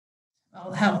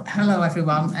Well, hello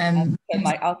everyone.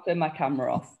 I'll turn my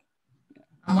camera off.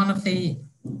 I'm one of the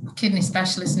kidney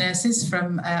specialist nurses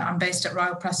from, I'm based at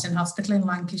Royal Preston Hospital in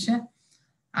Lancashire,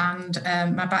 and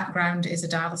my background is a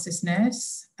dialysis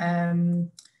nurse. I've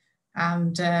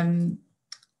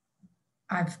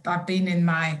been in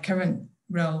my current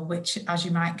role, which, as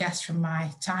you might guess from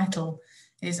my title,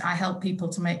 is I help people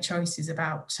to make choices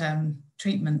about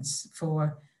treatments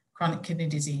for chronic kidney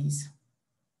disease.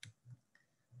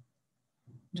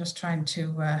 I'm just trying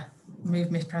to move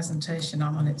my presentation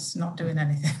on and it's not doing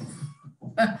anything.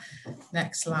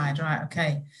 Next slide, right,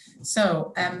 okay.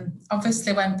 So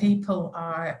obviously when people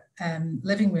are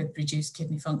living with reduced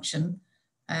kidney function,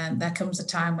 there comes a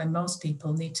time when most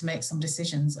people need to make some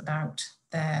decisions about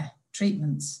their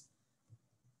treatments.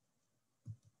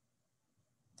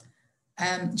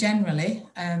 Generally,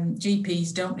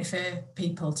 GPs don't refer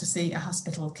people to see a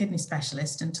hospital kidney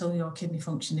specialist until your kidney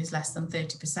function is less than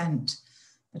 30%.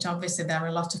 But obviously there are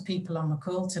a lot of people on the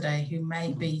call today who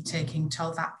may be taking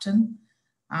tolvaptan,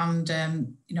 and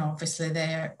you know, obviously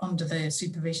they're under the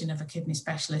supervision of a kidney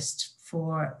specialist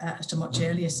for at a much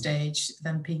earlier stage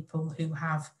than people who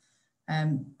have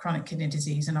chronic kidney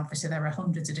disease. And obviously there are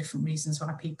hundreds of different reasons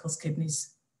why people's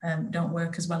kidneys don't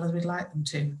work as well as we'd like them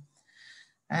to.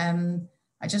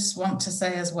 I just want to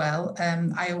say as well,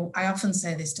 I often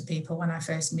say this to people when I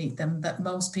first meet them, that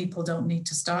most people don't need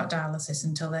to start dialysis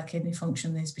until their kidney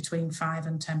function is between 5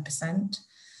 and 10%.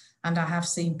 And I have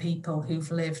seen people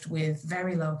who've lived with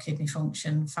very low kidney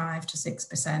function, 5 to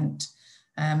 6%,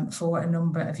 for a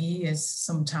number of years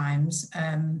sometimes,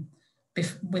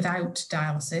 without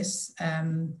dialysis,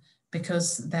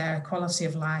 because their quality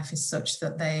of life is such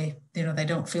that they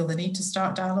don't feel the need to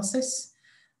start dialysis.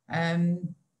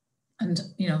 And,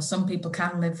 you know, some people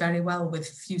can live very well with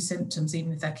few symptoms,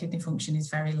 even if their kidney function is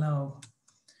very low.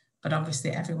 But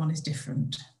obviously everyone is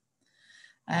different.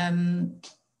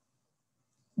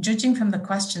 Judging from the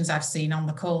questions I've seen on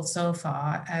the call so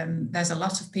far, there's a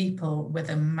lot of people with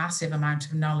a massive amount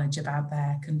of knowledge about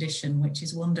their condition, which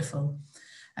is wonderful.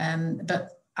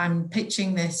 But I'm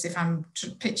pitching this, if I'm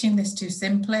pitching this too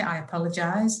simply, I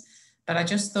apologise. But I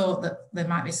just thought that there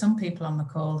might be some people on the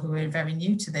call who are very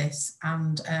new to this,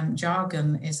 and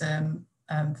jargon is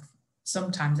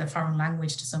sometimes a foreign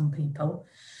language to some people.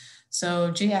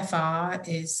 So GFR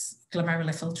is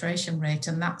glomerular filtration rate,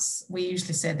 and we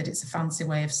usually say that it's a fancy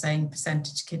way of saying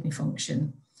percentage kidney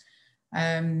function.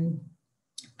 And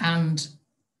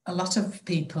a lot of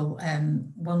people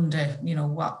wonder, you know,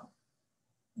 what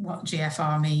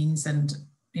GFR means, and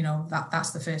you know, that's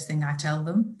the first thing I tell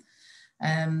them.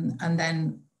 And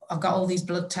then I've got all these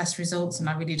blood test results and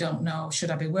I really don't know, should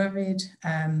I be worried?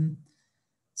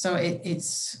 So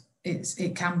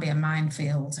it can be a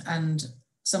minefield, and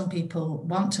some people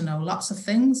want to know lots of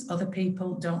things, other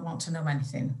people don't want to know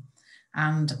anything.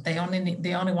 And they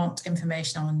only want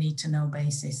information on a need to know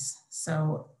basis.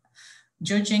 So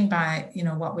judging by, you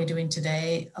know, what we're doing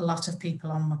today, a lot of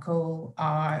people on the call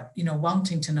are, you know,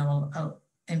 wanting to know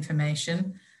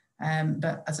information.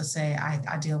 But as I say,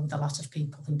 I deal with a lot of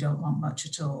people who don't want much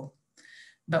at all.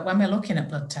 But when we're looking at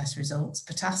blood test results,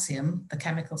 potassium, the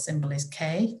chemical symbol is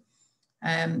K.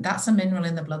 That's a mineral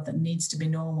in the blood that needs to be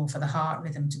normal for the heart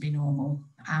rhythm to be normal.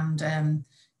 And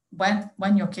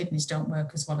when your kidneys don't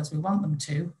work as well as we want them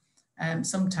to,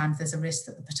 sometimes there's a risk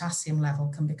that the potassium level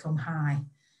can become high.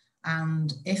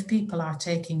 And if people are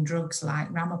taking drugs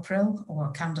like ramipril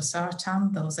or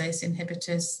candesartan, those ACE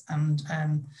inhibitors, and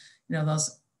you know,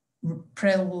 those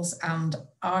prils and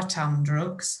artan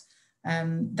drugs,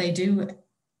 there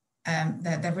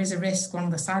is a risk. One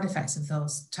of the side effects of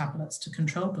those tablets to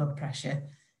control blood pressure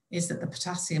is that the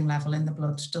potassium level in the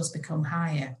blood does become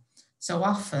higher. So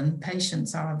often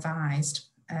patients are advised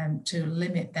to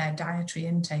limit their dietary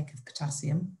intake of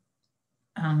potassium,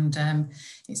 and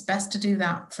it's best to do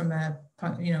that from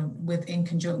in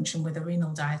conjunction with a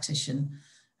renal dietitian,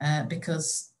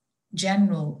 because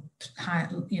general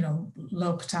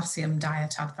low potassium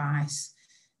diet advice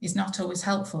is not always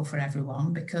helpful for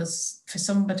everyone, because for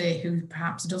somebody who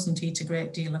perhaps doesn't eat a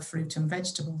great deal of fruit and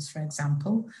vegetables, for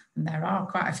example, and there are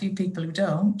quite a few people who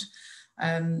don't,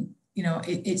 you know,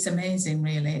 it's amazing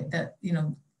really that, you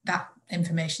know, that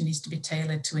information needs to be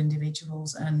tailored to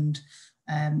individuals, and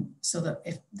so that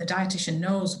if the dietitian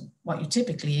knows what you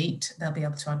typically eat, they'll be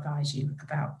able to advise you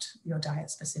about your diet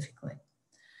specifically.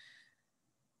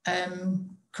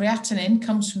 Creatinine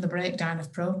comes from the breakdown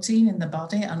of protein in the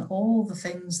body and all the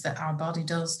things that our body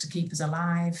does to keep us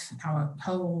alive. Our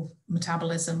whole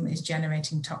metabolism is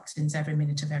generating toxins every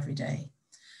minute of every day.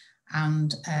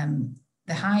 And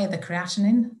the higher the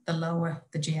creatinine, the lower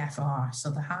the GFR.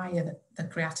 So the higher the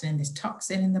creatinine, this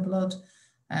toxin in the blood,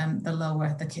 the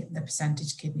lower the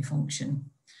percentage kidney function.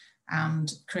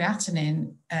 And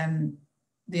creatinine,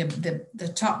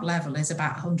 the top level is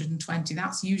about 120.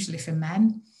 That's usually for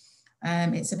men.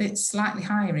 It's a bit slightly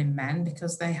higher in men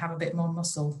because they have a bit more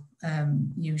muscle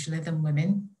usually than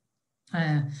women.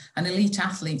 And elite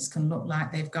athletes can look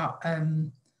like they've got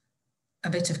a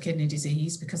bit of kidney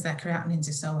disease because their creatinines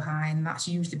are so high, and that's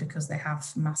usually because they have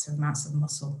massive amounts of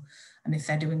muscle. And if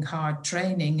they're doing hard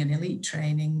training and elite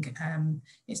training,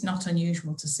 it's not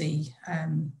unusual to see,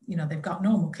 you know, they've got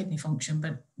normal kidney function,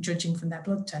 but judging from their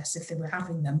blood tests, if they were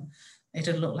having them,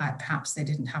 it'd look like perhaps they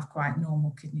didn't have quite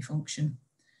normal kidney function.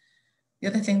 The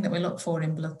other thing that we look for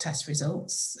in blood test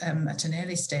results at an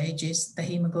early stage is the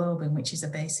hemoglobin, which is a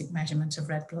basic measurement of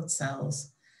red blood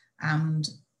cells. And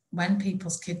when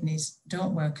people's kidneys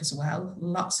don't work as well,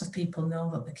 lots of people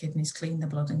know that the kidneys clean the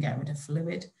blood and get rid of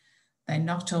fluid. They're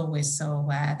not always so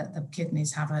aware that the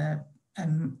kidneys have a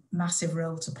massive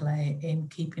role to play in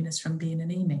keeping us from being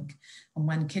anemic. And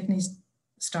when kidneys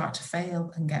start to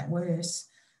fail and get worse,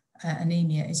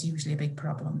 anemia is usually a big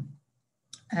problem.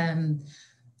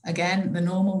 Again, the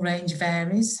normal range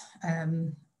varies.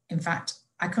 In fact,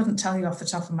 I couldn't tell you off the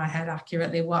top of my head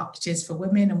accurately what it is for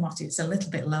women and what it's a little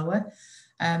bit lower.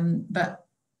 But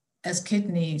as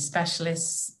kidney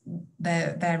specialists,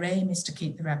 their aim is to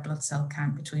keep the red blood cell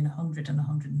count between 100 and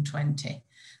 120.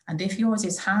 And if yours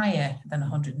is higher than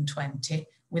 120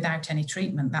 without any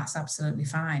treatment, that's absolutely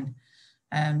fine.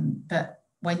 But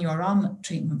when you're on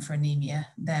treatment for anemia,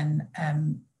 then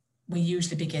we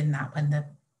usually begin that when the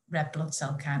red blood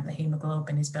cell count, the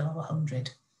hemoglobin, is below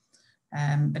 100.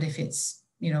 But if it's,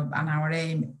 you know, and our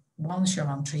aim once you're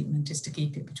on treatment is to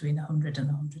keep it between 100 and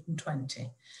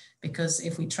 120. Because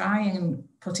if we try and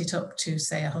put it up to,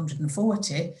 say,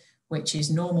 140, which is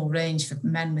normal range for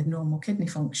men with normal kidney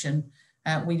function,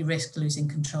 we risk losing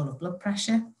control of blood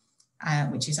pressure,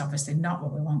 which is obviously not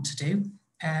what we want to do.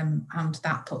 And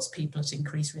that puts people at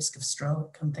increased risk of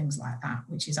stroke and things like that,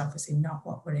 which is obviously not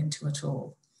what we're into at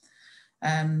all.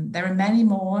 There are many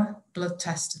more blood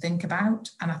tests to think about.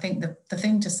 And I think the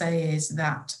thing to say is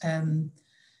that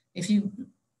if you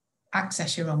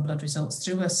access your own blood results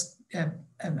through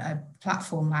a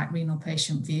platform like Renal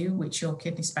Patient View, which your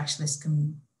kidney specialist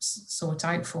can sort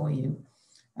out for you,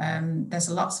 there's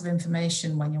lots of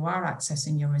information when you are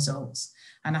accessing your results.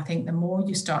 And I think the more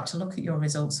you start to look at your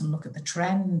results and look at the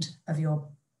trend of your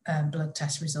blood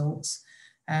test results,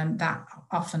 that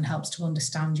often helps to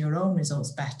understand your own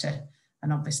results better,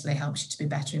 and obviously helps you to be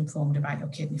better informed about your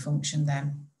kidney function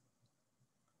then.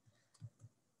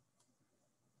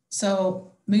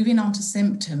 So moving on to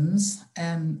symptoms,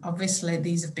 obviously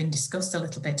these have been discussed a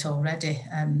little bit already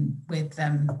with,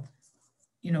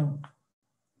 you know,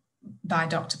 by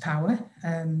Dr. Power.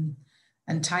 And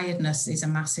tiredness is a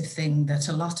massive thing that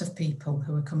a lot of people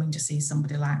who are coming to see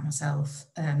somebody like myself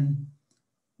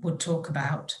would talk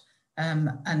about.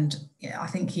 And I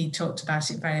think he talked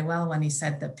about it very well when he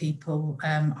said that people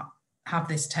have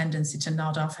this tendency to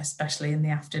nod off, especially in the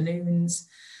afternoons.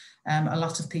 A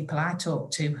lot of people I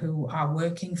talk to who are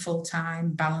working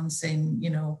full-time, balancing, you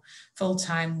know,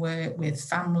 full-time work with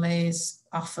families,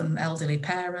 often elderly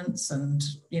parents and,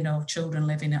 you know, children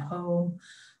living at home.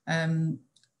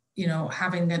 You know,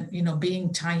 having a, you know,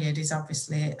 being tired is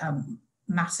obviously a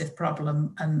massive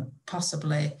problem, and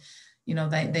possibly, you know,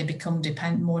 they become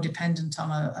more dependent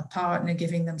on a partner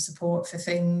giving them support for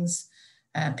things.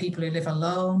 People who live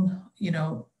alone, you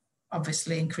know,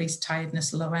 obviously increased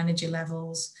tiredness, low energy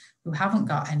levels, who haven't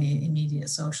got any immediate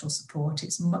social support.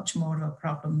 It's much more of a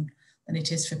problem than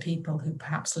it is for people who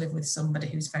perhaps live with somebody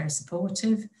who's very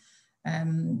supportive.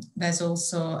 There's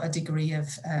also a degree of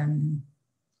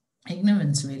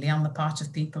ignorance really on the part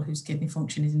of people whose kidney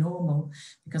function is normal,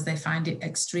 because they find it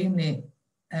extremely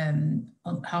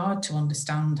hard to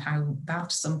understand how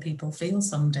bad some people feel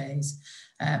some days,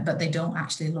 but they don't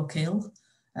actually look ill.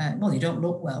 Well, you don't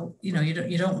look well, you know,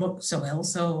 you don't look so ill.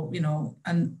 So, you know,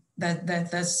 and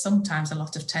there's sometimes a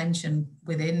lot of tension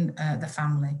within the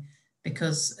family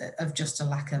because of just a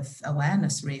lack of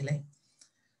awareness, really.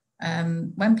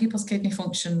 When people's kidney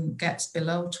function gets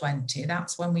below 20,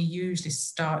 that's when we usually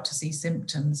start to see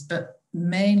symptoms, but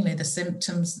mainly the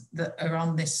symptoms that are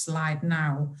on this slide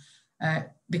now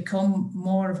become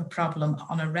more of a problem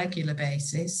on a regular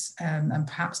basis, and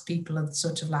perhaps people are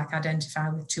sort of like identify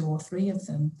with 2 or 3 of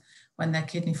them when their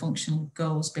kidney function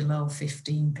goes below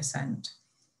 15%.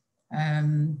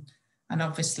 And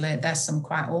obviously there's some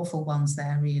quite awful ones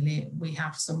there really. We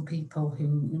have some people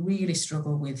who really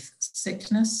struggle with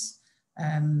sickness,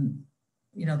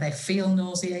 you know, they feel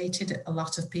nauseated. A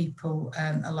lot of people,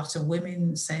 a lot of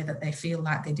women say that they feel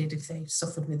like they did if they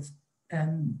suffered with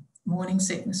morning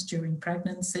sickness during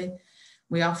pregnancy.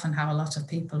 We often have a lot of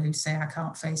people who say, I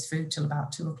can't face food till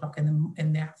about 2 o'clock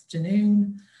in the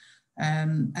afternoon,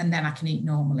 and then I can eat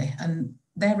normally. And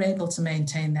they're able to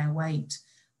maintain their weight.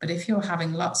 But if you're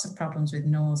having lots of problems with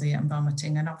nausea and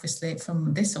vomiting, and obviously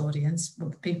from this audience,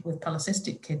 with people with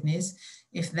polycystic kidneys,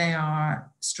 if they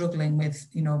are struggling with,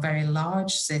 you know, very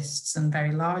large cysts and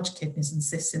very large kidneys and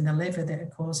cysts in the liver that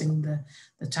are causing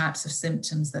the types of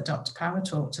symptoms that Dr. Power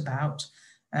talked about,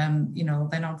 you know,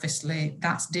 then obviously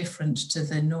that's different to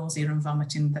the nausea and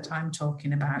vomiting that I'm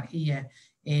talking about here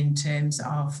in terms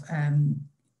of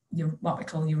what we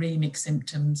call uremic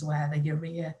symptoms, where the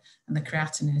urea and the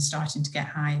creatinine is starting to get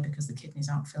high because the kidneys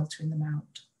aren't filtering them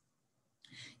out.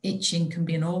 Itching can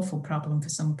be an awful problem for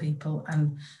some people,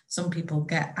 and some people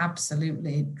get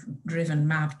absolutely driven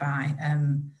mad by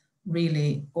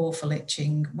really awful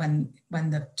itching when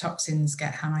the toxins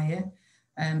get higher.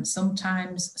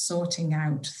 Sometimes sorting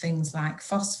out things like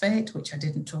phosphate, which I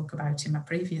didn't talk about in my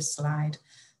previous slide,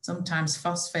 sometimes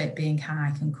phosphate being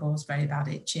high can cause very bad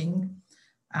itching.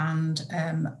 And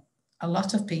a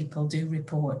lot of people do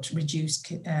report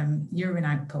reduced urine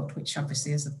output, which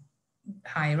obviously is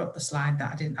higher up the slide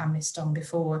that I missed on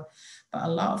before. But a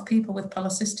lot of people with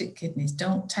polycystic kidneys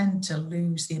don't tend to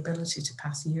lose the ability to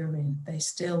pass urine. They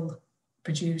still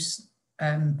produce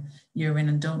urine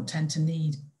and don't tend to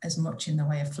need as much in the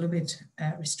way of fluid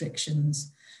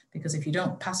restrictions, because if you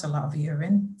don't pass a lot of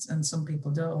urine, and some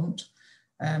people don't,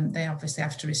 they obviously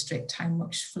have to restrict how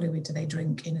much fluid do they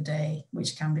drink in a day,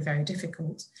 which can be very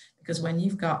difficult, because when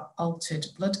you've got altered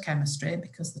blood chemistry,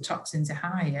 because the toxins are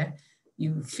higher,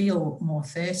 you feel more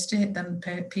thirsty than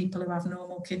people who have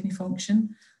normal kidney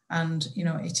function. And, you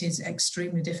know, it is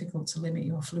extremely difficult to limit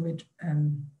your fluid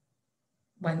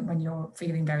when you're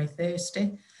feeling very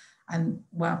thirsty. And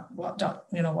what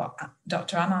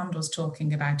Dr. Anand was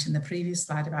talking about in the previous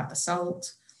slide about the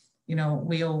salt, you know,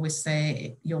 we always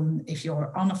say if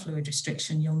you're on a fluid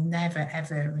restriction, you'll never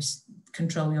ever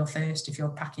control your thirst if you're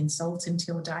packing salt into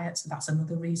your diet. So that's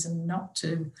another reason not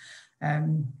to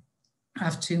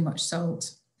have too much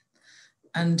salt.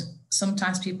 And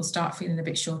sometimes people start feeling a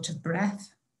bit short of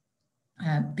breath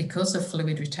because of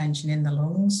fluid retention in the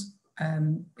lungs,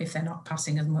 if they're not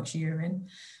passing as much urine.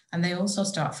 And they also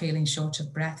start feeling short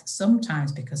of breath,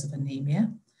 sometimes because of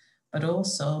anemia, but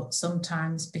also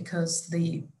sometimes because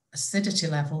the acidity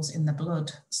levels in the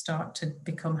blood start to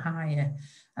become higher.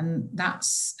 And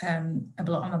that's on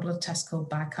a blood test called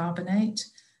bicarbonate.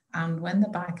 And when the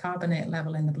bicarbonate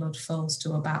level in the blood falls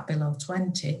to about below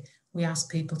 20, we ask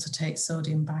people to take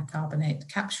sodium bicarbonate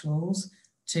capsules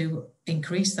to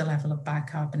increase the level of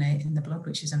bicarbonate in the blood,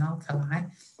 which is an alkali,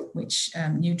 which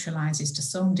neutralizes to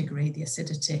some degree the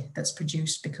acidity that's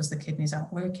produced because the kidneys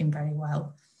aren't working very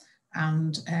well.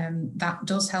 And that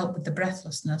does help with the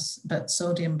breathlessness, but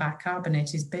sodium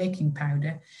bicarbonate is baking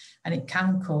powder, and it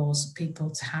can cause people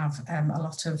to have a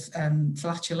lot of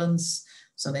flatulence.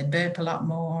 So they burp a lot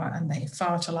more and they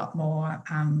fart a lot more,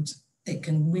 and it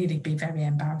can really be very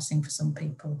embarrassing for some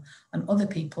people. And other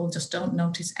people just don't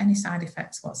notice any side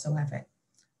effects whatsoever.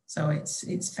 So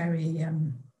it's very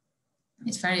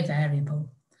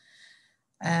variable.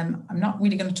 I'm not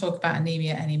really going to talk about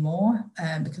anemia anymore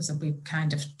because we've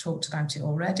kind of talked about it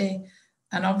already.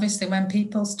 And obviously when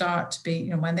people start to be,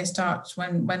 when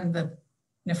the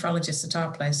nephrologists at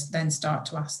our place then start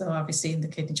to ask, though, have you seen the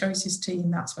kidney choices team?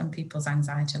 That's when people's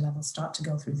anxiety levels start to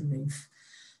go through the roof.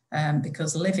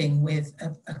 Because living with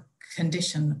a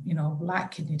condition,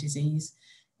 like kidney disease,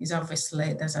 is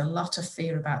obviously, there's a lot of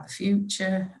fear about the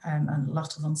future and a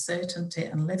lot of uncertainty,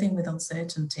 and living with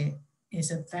uncertainty is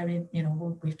a very,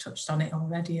 we've touched on it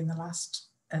already in the last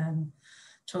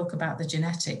talk about the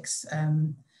genetics.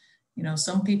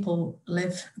 Some people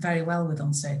live very well with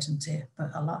uncertainty,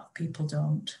 but a lot of people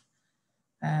don't.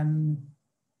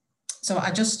 So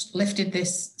I just lifted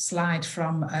this slide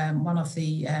from one of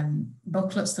the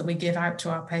booklets that we give out to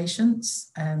our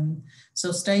patients.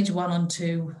 So stage 1 and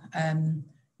 2,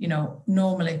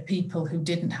 normally people who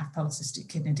didn't have polycystic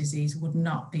kidney disease would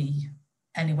not be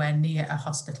anywhere near a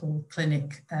hospital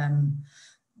clinic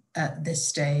at this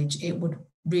stage. It would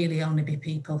really only be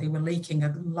people who were leaking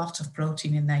a lot of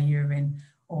protein in their urine,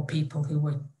 or people who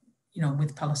were,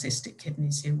 with polycystic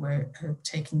kidneys who were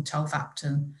taking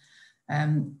tolvaptan.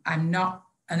 I'm not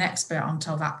an expert on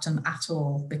tolvaptan at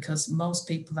all, because most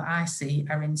people that I see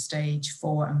are in stage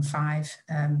 4 and 5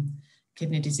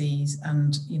 kidney disease.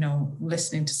 And,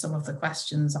 listening to some of the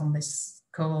questions on this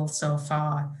call so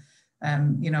far,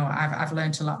 You know, I've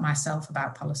learned a lot myself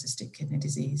about polycystic kidney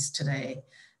disease today.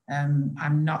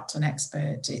 I'm not an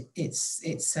expert.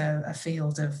 It's a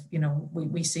field of, you know,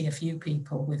 we see a few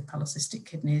people with polycystic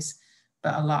kidneys,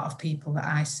 but a lot of people that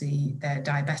I see, they're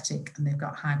diabetic and they've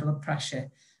got high blood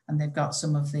pressure and they've got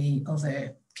some of the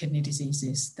other kidney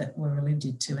diseases that were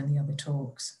alluded to in the other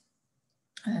talks.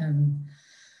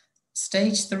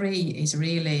 Stage 3 is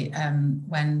really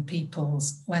when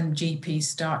GPs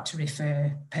start to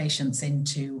refer patients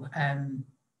into a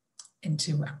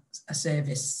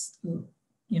service,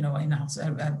 you know, in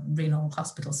a renal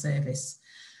hospital service,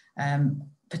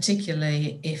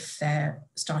 particularly if they're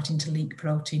starting to leak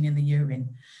protein in the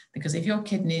urine. Because if your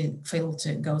kidney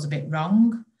filter goes a bit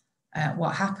wrong,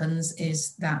 what happens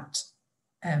is that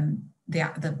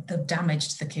the damage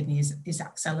to the kidney is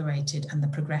accelerated and the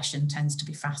progression tends to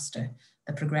be faster,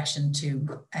 the progression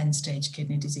to end-stage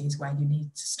kidney disease, where you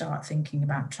need to start thinking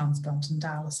about transplant and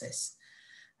dialysis.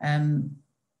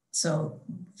 So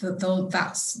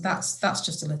that's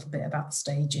just a little bit about the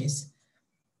stages.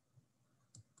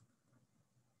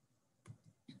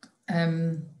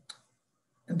 A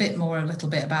little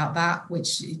bit about that,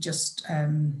 which just,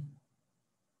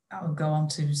 I'll go on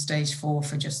to stage 4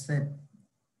 for just the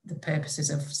purposes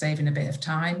of saving a bit of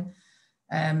time.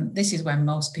 This is when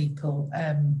most people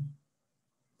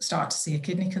start to see a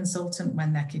kidney consultant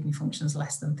when their kidney function is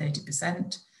less than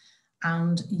 30%.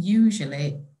 And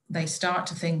usually they start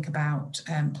to think about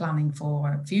planning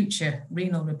for future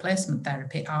renal replacement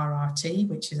therapy, RRT,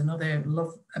 which is another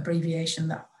abbreviation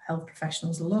that health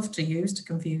professionals love to use to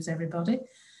confuse everybody.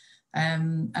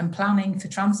 And planning for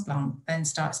transplant then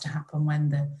starts to happen when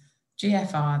the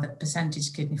GFR, the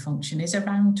percentage kidney function, is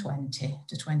around 20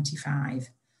 to 25.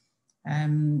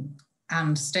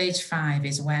 And stage 5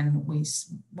 is when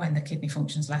the kidney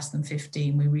function is less than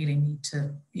 15, we really need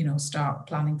to, you know, start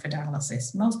planning for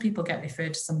dialysis. Most people get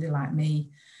referred to somebody like me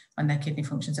when their kidney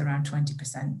function is around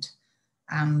 20%.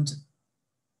 And,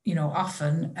 you know,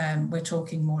 often we're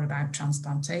talking more about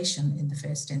transplantation in the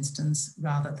first instance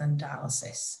rather than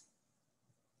dialysis.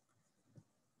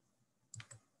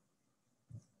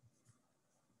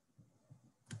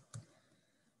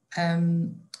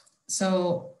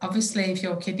 So obviously, if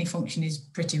your kidney function is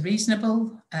pretty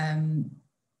reasonable,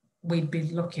 we'd be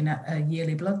looking at a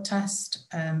yearly blood test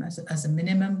as a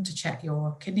minimum to check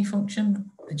your kidney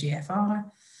function, the GFR,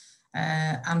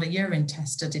 and a urine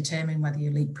test to determine whether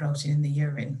you leak protein in the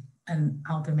urine, and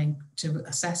albumin to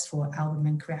assess for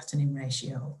albumin-creatinine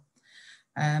ratio.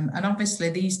 And obviously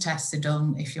these tests are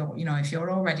done if you're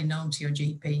already known to your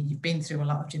GP, you've been through a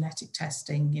lot of genetic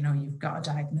testing, you know, you've got a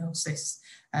diagnosis,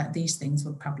 these things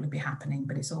would probably be happening,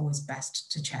 but it's always best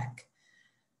to check.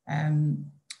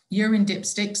 Urine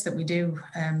dipsticks that we do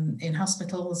in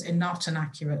hospitals are not an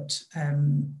accurate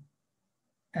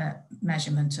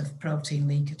measurement of protein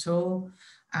leak at all.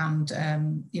 And,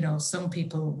 you know, some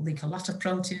people leak a lot of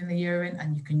protein in the urine,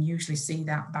 and you can usually see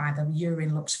that by the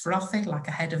urine looks frothy, like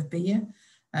a head of beer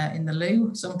in the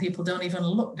loo. Some people don't even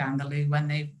look down the loo when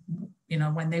they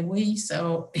wee.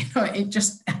 So, you know, it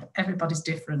just, everybody's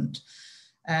different.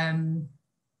 And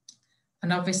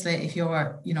obviously if you've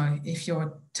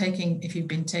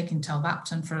been taking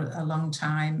tolvaptan for a long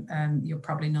time, you're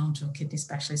probably known to a kidney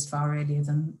specialist far earlier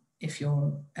than if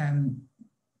you're,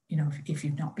 if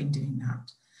you've not been doing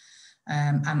that.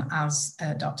 And as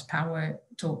Dr. Power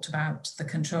talked about, the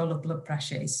control of blood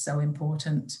pressure is so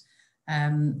important.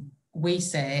 We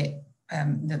say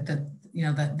that the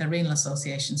Renal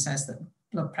Association says that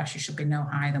blood pressure should be no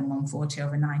higher than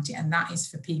 140/90, and that is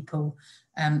for people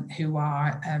who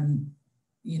are,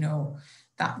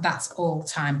 that's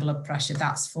all-time blood pressure.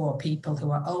 That's for people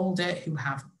who are older, who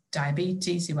have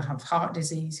diabetes, who have heart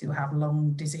disease, who have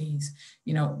lung disease.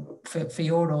 You know, for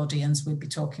your audience, we'd be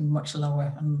talking much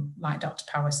lower. And like Dr.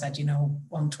 Power said,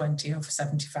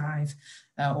 120/75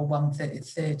 or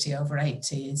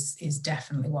 130/80 is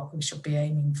definitely what we should be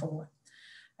aiming for.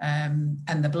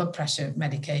 And the blood pressure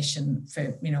medication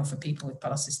for people with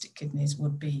polycystic kidneys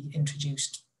would be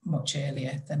introduced much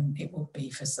earlier than it would be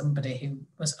for somebody who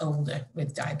was older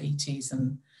with diabetes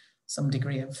and some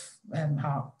degree of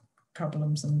heart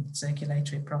problems and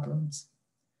circulatory problems.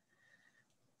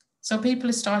 So people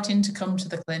are starting to come to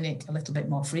the clinic a little bit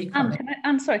more frequently.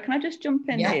 I'm sorry, can I just jump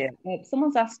in here?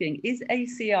 Someone's asking, is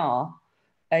ACR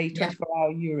a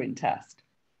 24-hour urine test?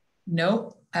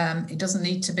 No, it doesn't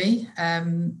need to be.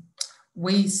 To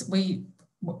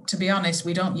be honest,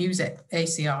 we don't use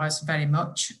ACRs very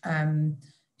much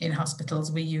in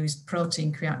hospitals. We use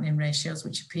protein creatinine ratios,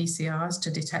 which are PCRs, to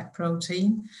detect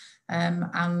protein.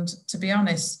 And to be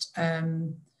honest,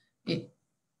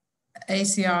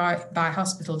 ACR by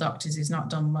hospital doctors is not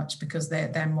done much because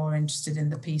they're more interested in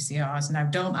the PCRs. Now,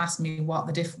 don't ask me what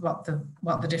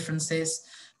the difference is,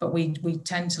 but we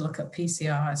tend to look at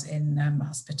PCRs in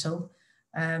hospital.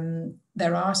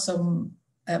 There are some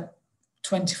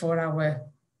 24-hour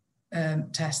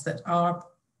tests that are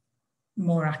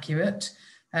more accurate,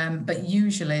 but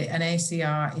usually an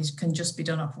ACR can just be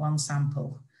done off one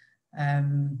sample,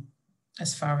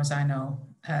 as far as I know.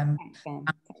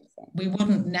 We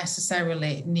wouldn't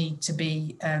necessarily need to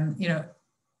be, you know,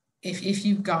 if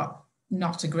you've got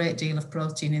not a great deal of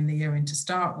protein in the urine to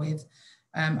start with,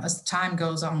 as time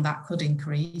goes on, that could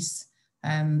increase.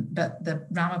 But the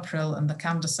ramipril and the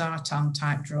candesartan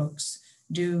type drugs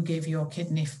do give your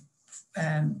kidney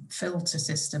filter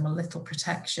system a little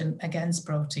protection against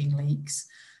protein leaks.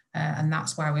 And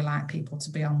that's why we like people to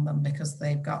be on them, because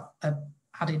they've got a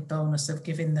added bonus of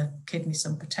giving the kidney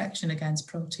some protection against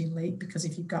protein leak. Because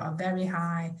if you've got a very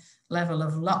high level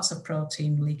of lots of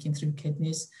protein leaking through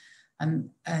kidneys, and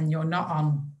you're not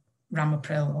on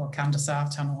ramipril or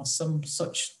candesartan or some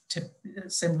such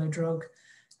similar drug,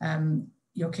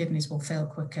 your kidneys will fail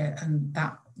quicker, and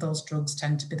those drugs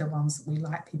tend to be the ones that we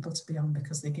like people to be on,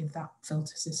 because they give that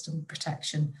filter system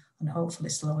protection and hopefully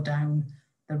slow down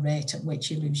the rate at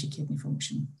which you lose your kidney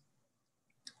function.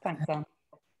 Thanks, Anne.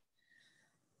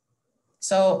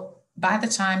 So by the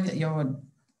time that you're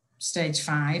stage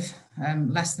 5,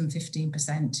 less than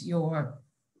 15%, you're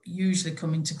usually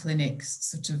coming to clinics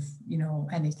sort of, you know,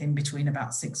 anything between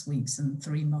about 6 weeks and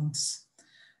 3 months,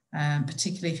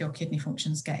 particularly if your kidney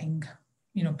function's getting,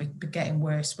 you know, getting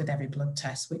worse with every blood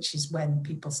test, which is when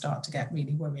people start to get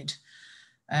really worried.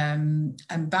 And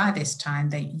by this time,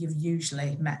 you've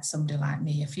usually met somebody like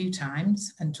me a few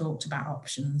times and talked about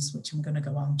options, which I'm going to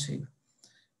go on to.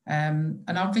 And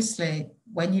obviously,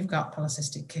 when you've got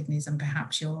polycystic kidneys and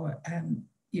perhaps you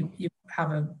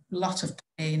have a lot of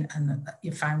pain and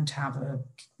you're found to have a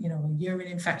urine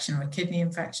infection or a kidney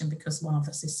infection because one of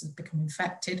the cysts has become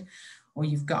infected, or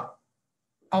you've got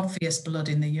obvious blood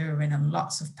in the urine and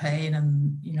lots of pain,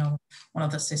 and you know one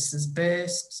of the cysts has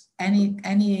burst,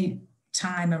 any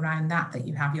time around that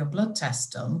you have your blood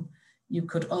test done, you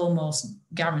could almost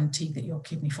guarantee that your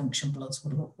kidney function bloods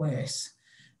would look worse.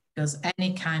 Because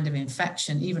any kind of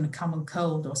infection, even a common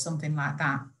cold or something like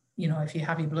that, you know, if you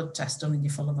have your blood test done and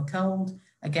you're full of a cold,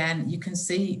 again, you can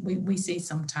see, we see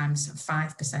sometimes a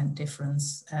 5%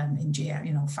 difference in GFR,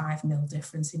 you know, 5 mil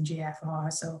difference in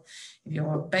GFR. So if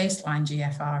your baseline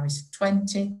GFR is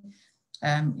 20,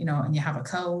 you know, and you have a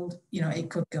cold, you know, it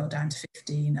could go down to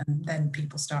 15, and then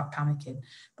people start panicking.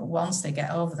 But once they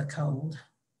get over the cold,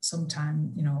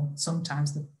 sometimes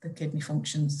the kidney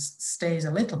function stays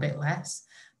a little bit less,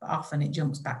 but often it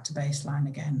jumps back to baseline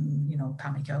again, you know,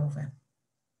 panic over.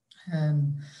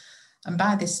 And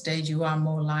by this stage, you are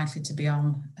more likely to be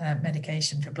on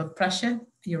medication for blood pressure.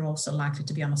 You're also likely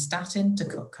to be on a statin to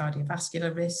cut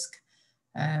cardiovascular risk.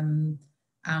 And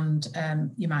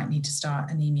you might need to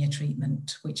start anemia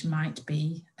treatment, which might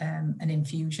be an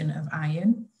infusion of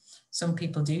iron. Some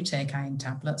people do take iron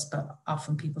tablets, but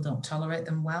often people don't tolerate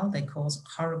them well. They cause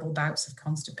horrible bouts of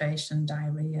constipation,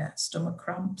 diarrhea, stomach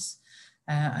cramps.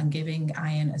 And giving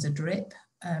iron as a drip,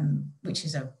 which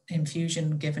is an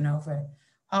infusion given over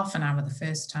half an hour the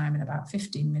first time and about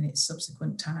 15 minutes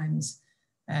subsequent times.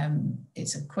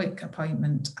 It's a quick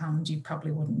appointment, and you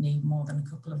probably wouldn't need more than a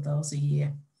couple of those a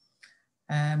year.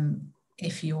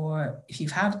 If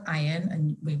you've had iron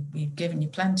and we've given you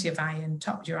plenty of iron,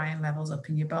 topped your iron levels up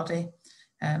in your body,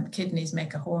 kidneys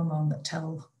make a hormone that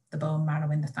tell the bone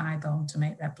marrow in the thigh bone to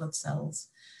make red blood cells.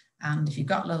 And if you've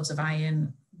got loads of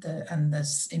iron and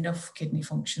there's enough kidney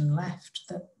function left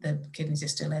that the kidneys are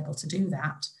still able to do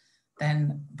that,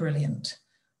 then brilliant.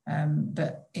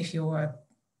 But if you're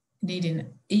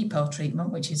needing EPO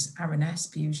treatment, which is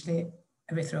RNS, usually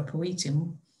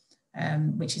erythropoietin,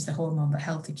 which is the hormone that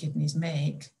healthy kidneys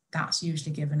make, that's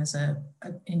usually given as an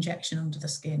injection under the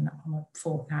skin on a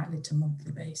fortnightly to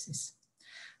monthly basis.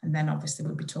 And then obviously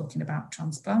we'll be talking about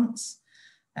transplants.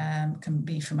 Can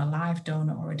be from a live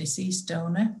donor or a deceased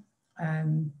donor.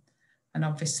 And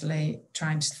obviously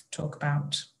trying to talk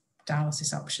about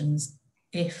dialysis options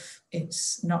if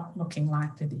it's not looking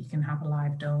likely that you can have a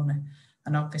live donor.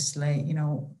 And obviously, you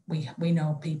know, we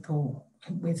know people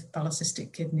with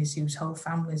polycystic kidneys whose whole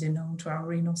families are known to our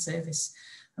renal service.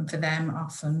 And for them,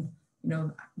 often, you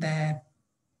know, their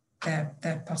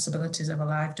possibilities of a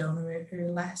live donor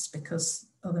are less because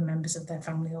other members of their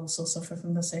family also suffer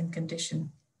from the same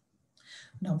condition.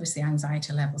 And obviously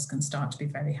anxiety levels can start to be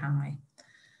very high.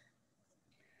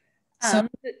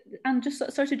 And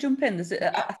just sorry to jump in,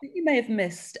 I think you may have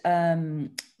missed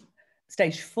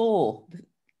stage 4.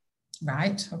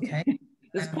 Right, okay.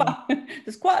 There's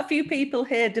quite a few people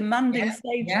here demanding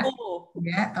stage 4.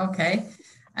 Yeah, okay.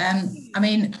 I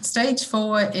mean, stage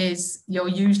 4 is you're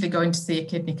usually going to see a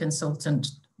kidney consultant,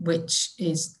 which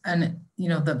is, and you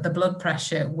know, the blood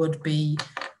pressure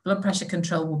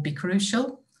control would be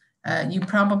crucial. You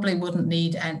probably wouldn't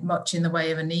need much in the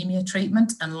way of anemia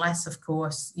treatment unless, of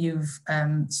course, you've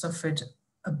suffered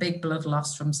a big blood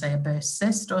loss from, say, a burst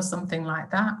cyst or something like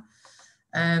that.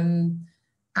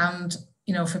 And,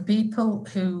 you know, for people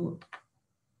who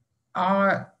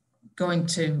are going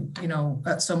to, you know,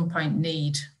 at some point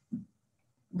need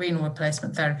renal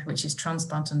replacement therapy, which is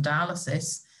transplant and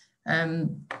dialysis,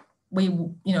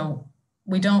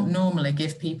 we don't normally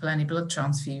give people any blood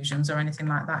transfusions or anything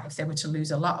like that if they were to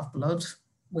lose a lot of blood,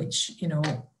 which, you know,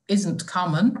 isn't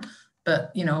common,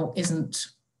 but, you know, isn't,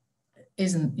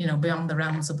 you know, beyond the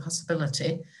realms of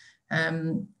possibility.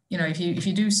 You know, if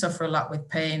you do suffer a lot with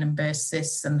pain and burst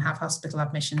cysts and have hospital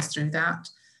admissions through that,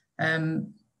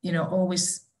 you know,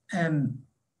 always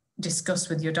discuss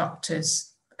with your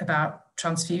doctors about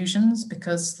transfusions,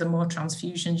 because the more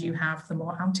transfusions you have, the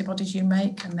more antibodies you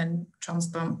make, and then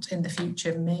transplant in the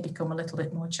future may become a little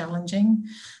bit more challenging.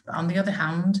 But on the other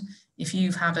hand, if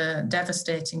you've had a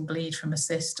devastating bleed from a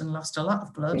cyst and lost a lot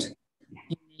of blood,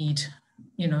 you need,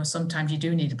 you know, sometimes you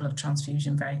do need a blood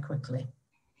transfusion very quickly.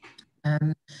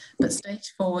 But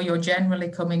stage 4, you're generally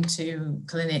coming to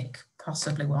clinic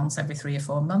possibly once every 3 or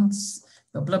 4 months.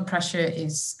 Your blood pressure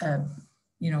is,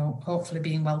 you know, hopefully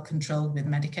being well controlled with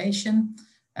medication.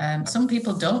 Some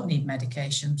people don't need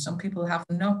medication. Some people have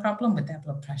no problem with their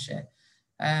blood pressure.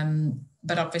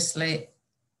 But obviously,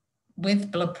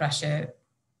 with blood pressure,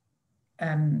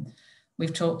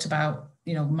 we've talked about,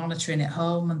 you know, monitoring at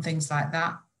home and things like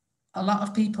that. A lot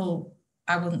of people,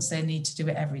 I wouldn't say need to do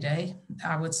it every day.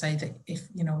 I would say that if,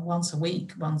 you know, once a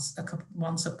week, once a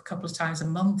couple of times a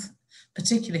month,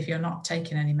 particularly if you're not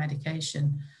taking any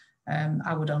medication,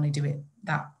 I would only do it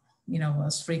that, you know,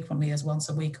 as frequently as once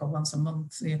a week or once a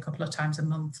month, a couple of times a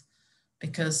month,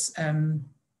 because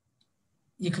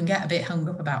you can get a bit hung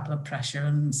up about blood pressure,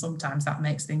 and sometimes that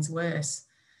makes things worse.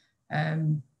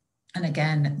 And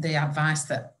again, the advice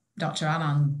that Dr.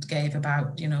 Anand gave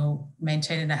about, you know,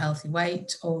 maintaining a healthy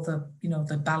weight, or the, you know,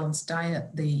 the balanced diet,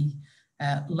 the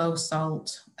low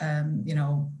salt, you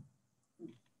know,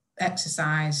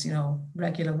 exercise, you know,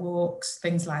 regular walks,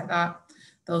 things like that.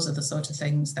 Those are the sort of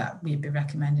things that we'd be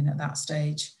recommending at that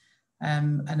stage.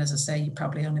 And as I say, you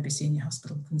probably only be seeing your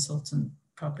hospital consultant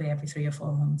probably every 3 or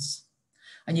 4 months.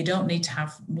 And you don't need to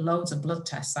have loads of blood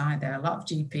tests either. A lot of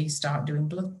GPs start doing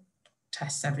blood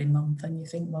tests every month, and you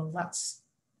think, well, that's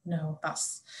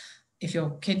if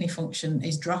your kidney function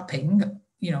is dropping,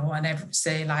 you know, and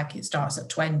say like it starts at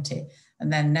 20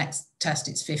 and then next test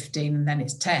it's 15 and then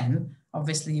it's 10,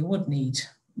 obviously you would need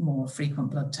more frequent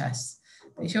blood tests.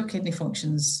 But if your kidney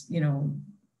function's, you know,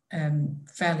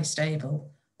 fairly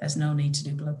stable, there's no need to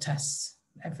do blood tests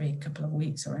every couple of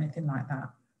weeks or anything like that.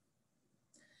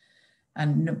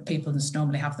 And people just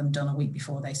normally have them done a week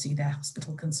before they see their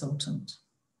hospital consultant.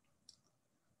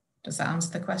 Does that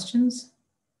answer the questions?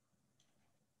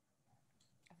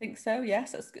 I think so,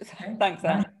 yes. That's good. Okay. Thanks,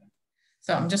 Anne.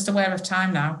 So I'm just aware of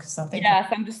time now, because I think... Yes,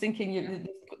 I'm just thinking you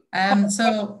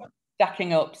so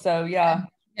stacking up, so yeah.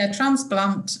 Yeah,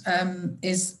 transplant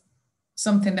is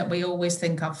something that we always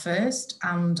think of first,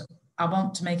 and I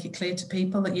want to make it clear to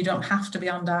people that you don't have to be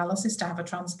on dialysis to have a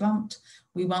transplant.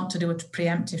 We want to do a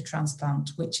preemptive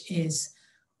transplant, which is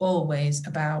always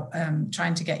about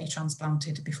trying to get you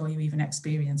transplanted before you even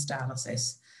experience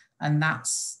dialysis. And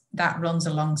that runs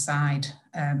alongside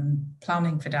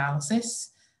planning for dialysis,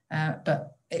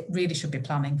 but it really should be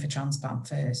planning for transplant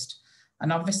first.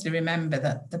 And obviously remember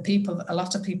that a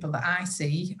lot of people that I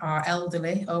see are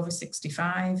elderly, over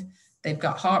 65. They've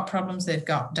got heart problems, they've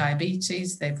got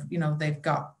diabetes, they've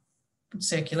got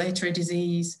circulatory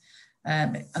disease,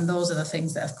 and those are the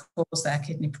things that have caused their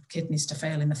kidneys to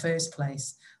fail in the first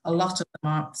place. A lot of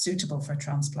them aren't suitable for a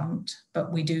transplant,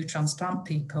 but we do transplant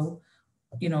people,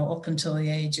 you know, up until the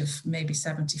age of maybe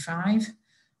 75.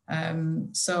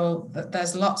 So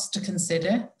there's lots to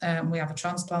consider. We have a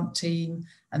transplant team,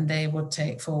 and they would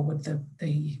take forward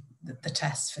the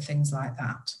tests for things like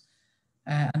that.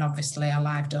 And obviously a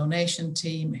live donation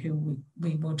team who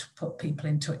we would put people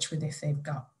in touch with if they've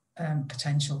got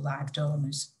potential live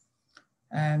donors.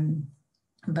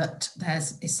 But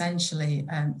there's essentially,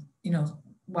 you know,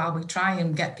 while we try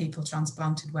and get people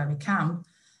transplanted where we can,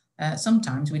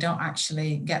 sometimes we don't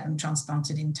actually get them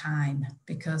transplanted in time,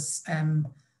 because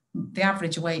the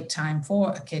average wait time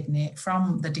for a kidney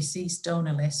from the deceased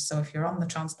donor list, so if you're on the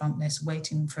transplant list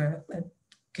waiting for a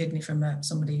kidney from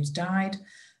somebody who's died,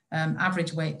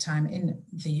 Average wait time in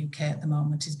the UK at the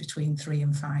moment is between 3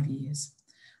 and 5 years.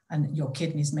 And your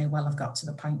kidneys may well have got to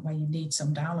the point where you need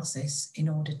some dialysis in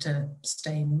order to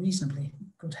stay in reasonably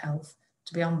good health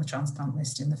to be on the transplant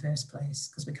list in the first place,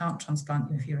 because we can't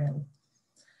transplant you if you're ill.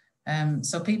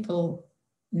 So people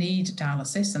need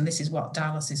dialysis, and this is what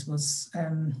dialysis was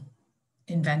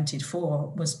invented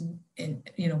for. Was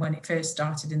when it first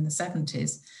started in the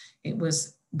 70s, it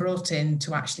was brought in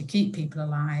to actually keep people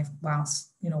alive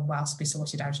whilst we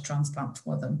sorted out a transplant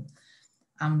for them.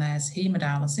 And there's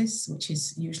hemodialysis, which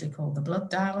is usually called the blood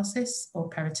dialysis, or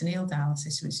peritoneal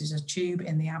dialysis, which is a tube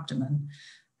in the abdomen,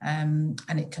 and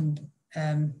it can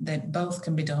they both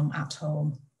can be done at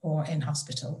home or in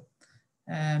hospital.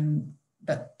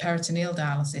 But peritoneal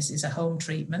dialysis is a home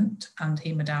treatment, and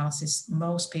hemodialysis,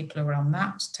 most people who are on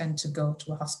that tend to go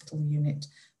to a hospital unit,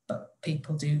 but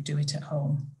people do it at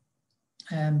home.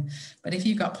 But if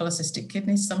you've got polycystic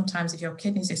kidneys, sometimes if your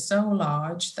kidneys are so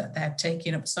large that they're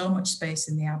taking up so much space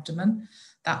in the abdomen,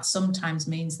 that sometimes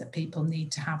means that people need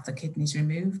to have the kidneys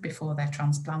removed before they're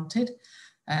transplanted.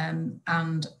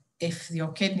 And if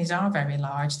your kidneys are very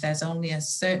large, there's only a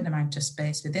certain amount of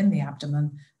space within the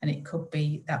abdomen, and it could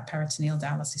be that peritoneal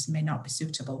dialysis may not be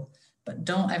suitable. But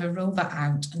don't ever rule that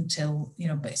out until,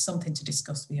 but it's something to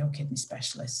discuss with your kidney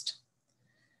specialist.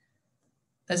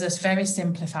 There's a very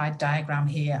simplified diagram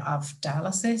here of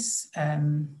dialysis,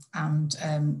 and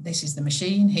this is the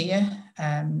machine here.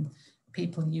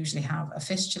 People usually have a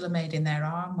fistula made in their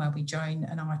arm where we join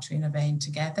an artery and a vein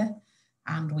together,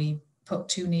 and we put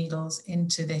 2 needles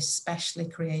into this specially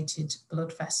created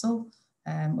blood vessel,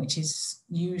 which is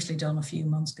usually done a few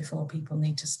months before people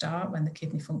need to start, when the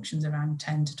kidney function's around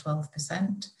 10 to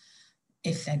 12%,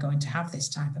 if they're going to have this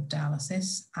type of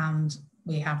dialysis. And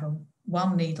we have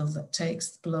one needle that takes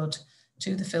the blood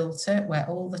to the filter where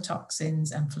all the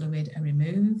toxins and fluid are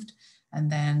removed,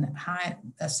 and then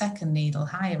a second needle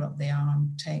higher up the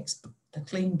arm takes the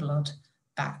clean blood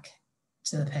back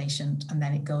to the patient, and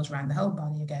then it goes around the whole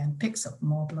body again, picks up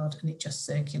more blood, and it just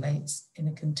circulates in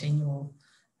a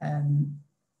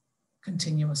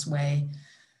continuous way.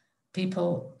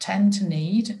 People tend to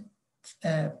need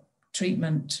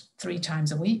treatment 3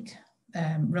 times a week,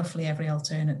 roughly every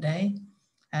alternate day.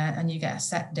 And you get a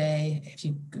set day if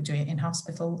you do it in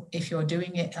hospital. If you're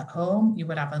doing it at home, you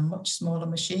would have a much smaller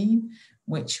machine,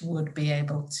 which would be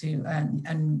able to,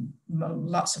 and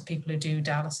lots of people who do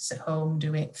dialysis at home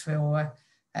do it for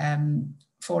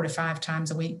 4 or 5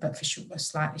 times a week, but for a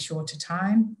slightly shorter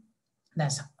time.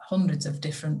 There's hundreds of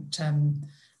different,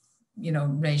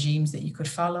 regimes that you could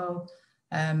follow,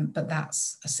 but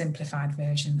that's a simplified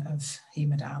version of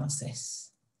hemodialysis.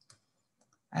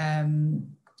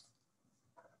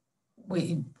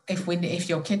 If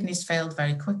your kidneys failed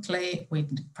very quickly,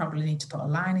 we'd probably need to put a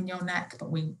line in your neck,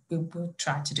 but we will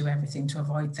try to do everything to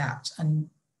avoid that and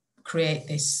create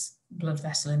this blood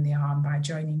vessel in the arm by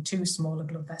joining 2 smaller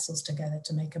blood vessels together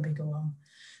to make a bigger one,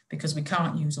 because we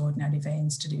can't use ordinary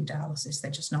veins to do dialysis.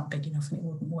 They're just not big enough and it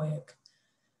wouldn't work.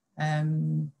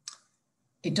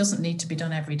 It doesn't need to be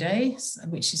done every day,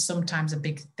 which is sometimes a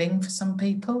big thing for some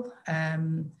people.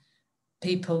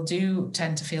 People do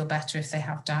tend to feel better if they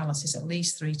have dialysis at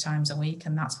least 3 times a week,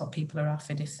 and that's what people are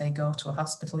offered if they go to a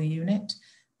hospital unit.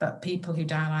 But people who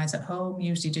dialyse at home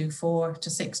usually do 4 to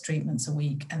 6 treatments a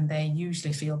week, and they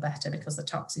usually feel better because the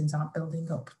toxins aren't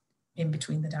building up in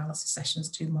between the dialysis sessions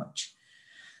too much.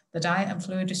 The diet and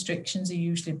fluid restrictions are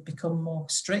usually become more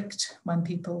strict when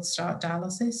people start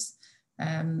dialysis,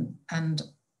 and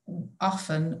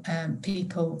often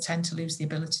people tend to lose the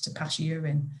ability to pass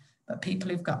urine. But people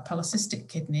who've got polycystic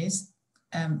kidneys,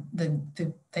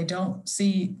 they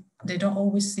don't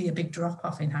always see a big drop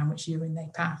off in how much urine they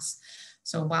pass.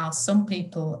 So while some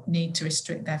people need to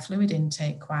restrict their fluid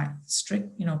intake quite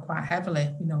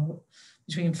heavily,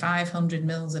 between 500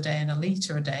 mils a day and 1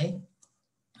 litre a day,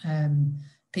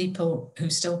 people who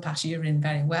still pass urine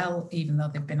very well, even though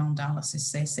they've been on dialysis,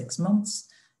 say 6 months,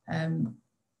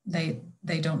 they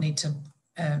don't need to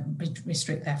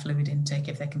restrict their fluid intake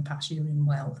if they can pass urine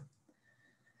well.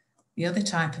 The other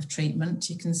type of treatment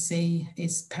you can see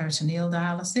is peritoneal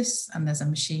dialysis, and there's a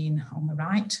machine on the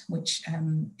right, which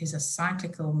is a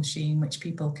cyclical machine which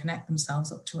people connect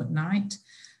themselves up to at night,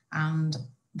 and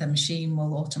the machine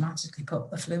will automatically put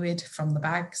the fluid from the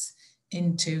bags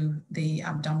into the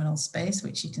abdominal space,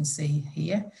 which you can see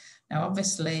here. Now,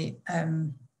 obviously,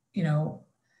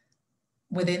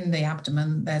 within the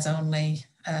abdomen, there's only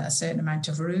a certain amount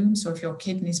of room. So if your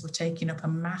kidneys were taking up a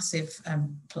massive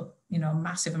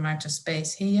amount of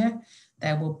space here,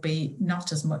 there will be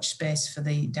not as much space for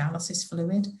the dialysis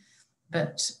fluid.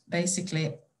 But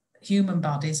basically, human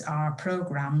bodies are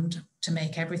programmed to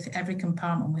make every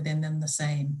compartment within them the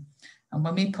same. And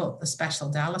when we put the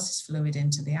special dialysis fluid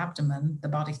into the abdomen, the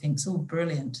body thinks, oh,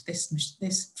 brilliant,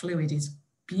 this fluid is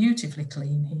beautifully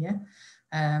clean here.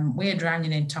 We're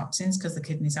drowning in toxins because the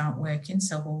kidneys aren't working,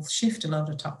 so we'll shift a load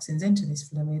of toxins into this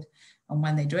fluid, and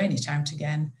when they drain it out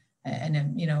again in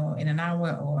an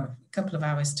hour or a couple of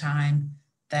hours time,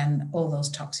 then all those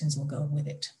toxins will go with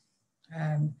it.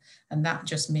 And that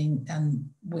just means, and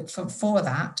for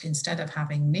that, instead of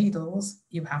having needles,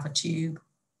 you have a tube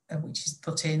which is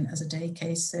put in as a day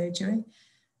case surgery.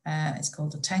 It's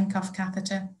called a Tenkoff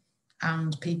catheter,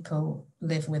 and people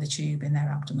live with a tube in their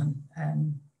abdomen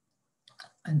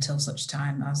until such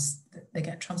time as they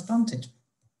get transplanted.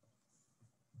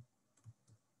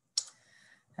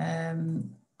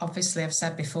 Obviously, I've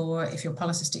said before, if your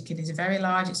polycystic kidneys are very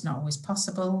large, it's not always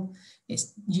possible.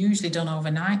 It's usually done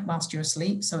overnight whilst you're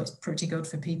asleep, so it's pretty good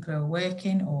for people who are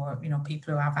working, or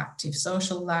people who have active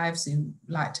social lives who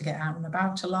like to get out and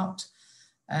about a lot.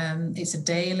 It's a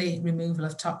daily removal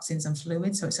of toxins and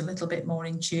fluids, so it's a little bit more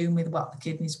in tune with what the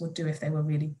kidneys would do if they were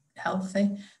really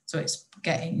healthy. So it's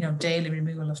getting daily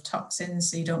removal of toxins,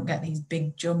 so you don't get these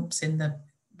big jumps in the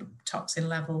toxin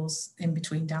levels in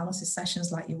between dialysis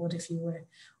sessions like you would if you were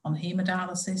on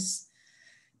hemodialysis.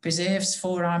 Preserves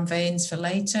forearm veins for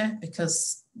later,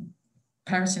 because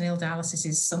peritoneal dialysis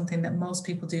is something that most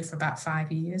people do for about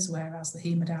 5 years, whereas the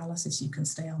hemodialysis, you can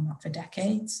stay on that for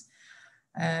decades.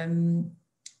 I've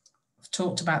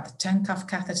talked about the Tenkoff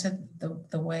catheter,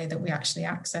 the way that we actually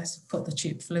put the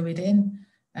tube fluid in,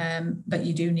 but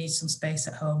you do need some space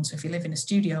at home. So if you live in a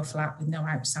studio flat with no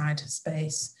outside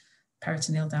space,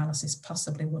 peritoneal dialysis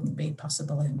possibly wouldn't be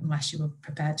possible unless you were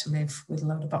prepared to live with a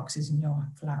load of boxes in your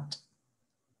flat.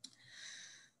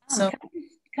 So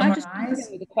can I just begin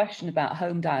with a question about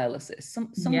home dialysis?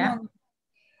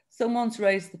 Someone's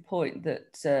raised the point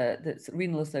that that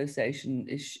Renal Association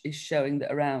is showing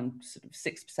that around sort of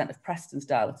 6% of Preston's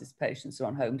dialysis patients are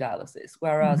on home dialysis,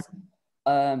 whereas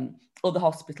other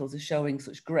hospitals are showing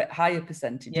such higher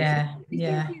percentages. Is there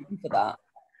a reason for that?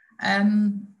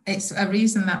 It's a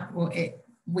reason that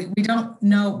we don't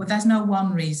know. There's no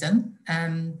one reason,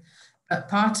 but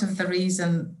part of the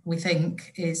reason we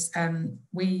think is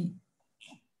we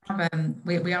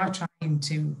are trying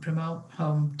to promote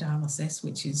home dialysis,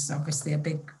 which is obviously a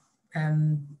big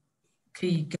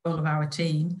key goal of our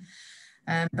team.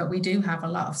 But we do have a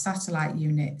lot of satellite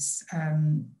units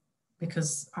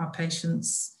because our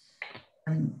patients.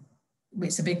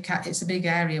 It's a big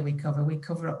area we cover. We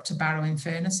cover up to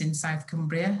Barrow-in-Furness in South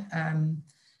Cumbria.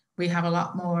 We have a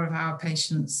lot more of our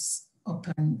patients up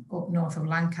north of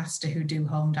Lancaster who do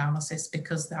home dialysis,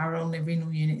 because our only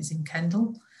renal unit is in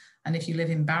Kendal. And if you live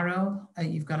in Barrow,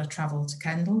 you've got to travel to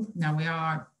Kendal. Now we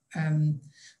are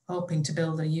hoping to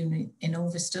build a unit in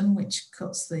Ulverston, which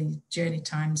cuts the journey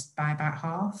times by about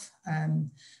half.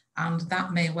 And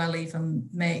that may well even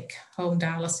make home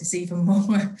dialysis even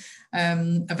more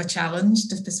of a challenge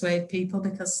to persuade people,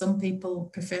 because some people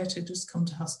prefer to just come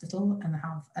to hospital and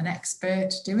have an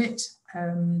expert do it.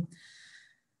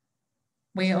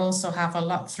 We also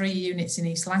have 3 units in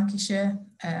East Lancashire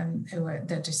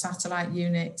that do satellite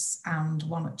units, and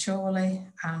one at Chorley.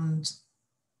 And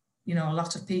a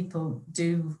lot of people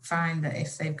do find that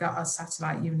if they've got a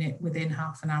satellite unit within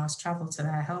half an hour's travel to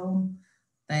their home,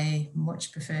 they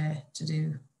much prefer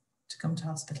to come to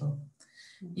hospital.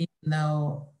 Even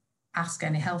though, ask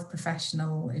any health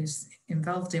professional who's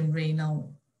involved in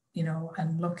renal,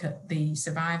 and look at the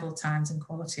survival times and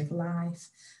quality of life.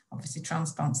 Obviously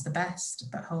transplant's the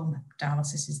best, but home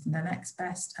dialysis is the next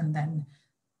best, and then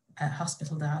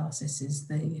hospital dialysis is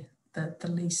the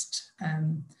least,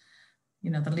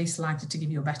 the least likely to give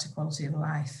you a better quality of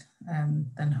life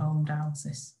than home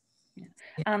dialysis. Yeah.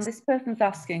 And this person's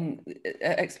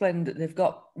explaining that they've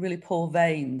got really poor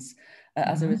veins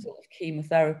as a result of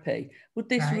chemotherapy. Would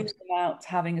this rule them out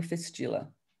having a fistula?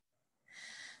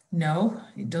 No,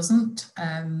 it doesn't.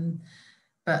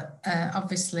 But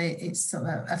obviously, it's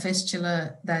a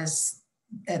fistula. They're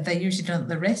usually done at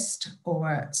the wrist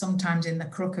or sometimes in the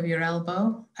crook of your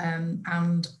elbow,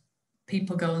 and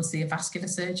people go and see a vascular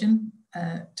surgeon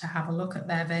to have a look at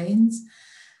their veins.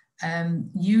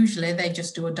 Usually they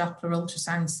just do a Doppler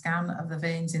ultrasound scan of the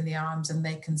veins in the arms, and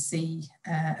they can see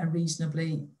a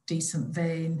reasonably decent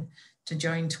vein to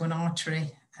join to an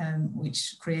artery,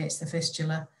 which creates the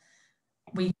fistula.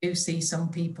 We do see some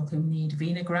people who need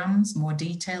venograms, more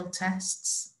detailed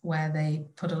tests, where they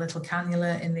put a little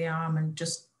cannula in the arm and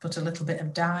just put a little bit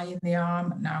of dye in the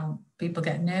arm. Now, people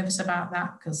get nervous about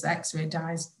that because X-ray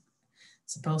dye is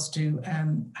supposed to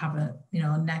have a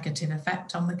negative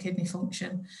effect on the kidney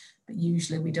function. but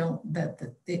usually we don't,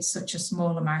 that it's such a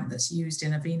small amount that's used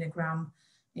in a venogram.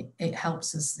 It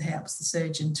helps the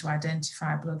surgeon to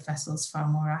identify blood vessels far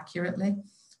more accurately.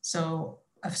 So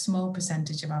a small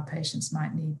percentage of our patients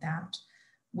might need that.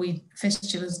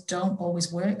 Fistulas don't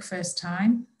always work first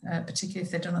time, particularly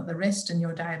if they're done at the wrist and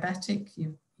you're diabetic.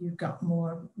 You've got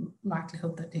more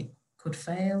likelihood that it could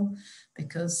fail,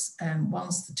 because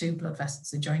once the two blood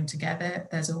vessels are joined together,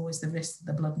 there's always the risk that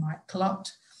the blood might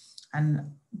clot.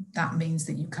 And that means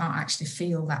that you can't actually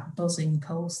feel that buzzing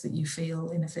pulse that you feel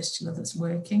in a fistula that's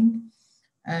working.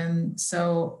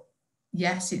 So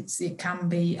yes, it can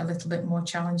be a little bit more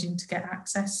challenging to get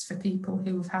access for people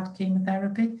who've had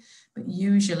chemotherapy, but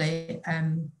usually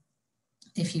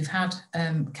if you've had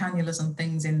cannulas and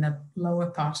things in the lower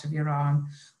part of your arm,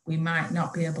 we might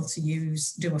not be able to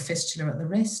do a fistula at the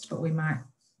wrist, but we might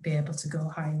be able to go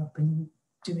higher up and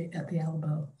do it at the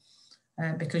elbow,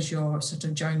 because you're sort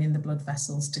of joining the blood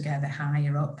vessels together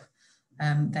higher up.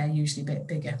 They're usually a bit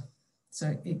bigger.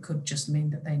 So it could just mean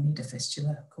that they need a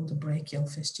fistula called a brachial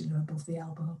fistula above the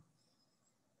elbow.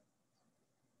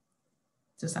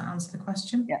 Does that answer the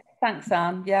question? Yeah, thanks,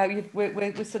 Anne. Yeah,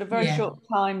 we're sort of very short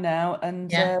time now, and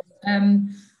yeah.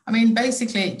 I mean,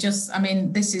 basically,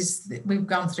 we've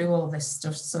gone through all this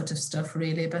sort of stuff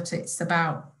really, but it's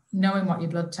about knowing what your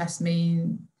blood tests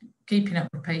mean, keeping up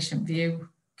with patient view,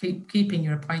 keeping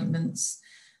your appointments,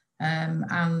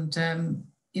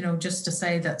 you know, just to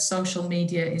say that social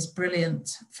media is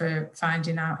brilliant for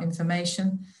finding out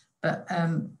information, but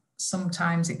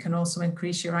sometimes it can also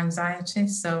increase your anxiety.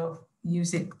 So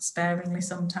use it sparingly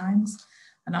sometimes.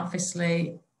 And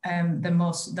obviously, the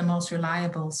most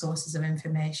reliable sources of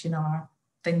information are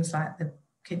things like the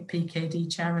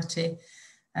PKD Charity,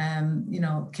 you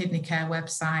know, kidney care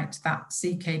website. That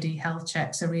CKD health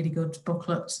check's a really good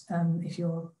booklet. If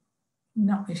you're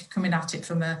coming at it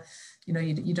from a, you know,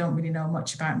 you don't really know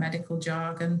much about medical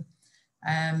jargon.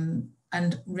 And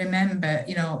remember,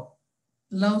 you know,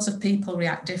 loads of people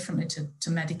react differently to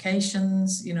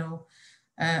medications. You know,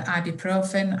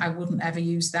 ibuprofen, I wouldn't ever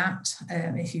use that.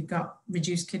 If you've got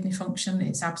reduced kidney function,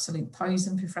 it's absolute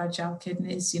poison for fragile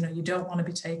kidneys. You know, you don't want to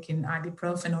be taking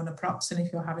ibuprofen or naproxen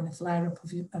if you're having a flare-up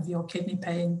of your kidney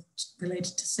pain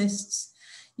related to cysts.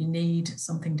 You need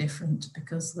something different,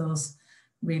 because those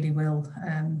really will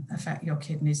affect your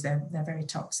kidneys. They're very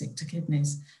toxic to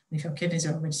kidneys. And if your kidneys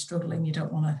are already struggling, you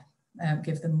don't want to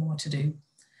give them more to do.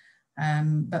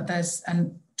 And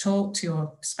talk to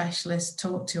your specialist,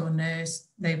 talk to your nurse.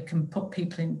 They can put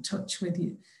people in touch with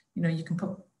you. You know, you can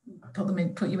put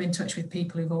you in touch with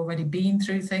people who've already been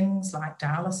through things like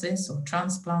dialysis or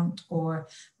transplant, or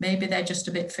maybe they're just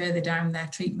a bit further down their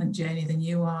treatment journey than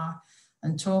you are.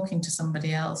 And talking to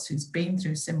somebody else who's been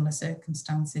through similar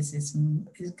circumstances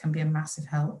can be a massive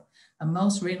help. And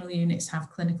most renal units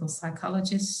have clinical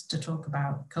psychologists to talk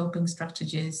about coping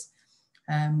strategies.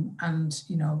 And,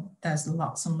 you know, there's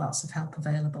lots and lots of help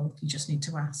available. You just need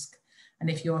to ask. And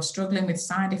if you're struggling with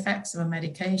side effects of a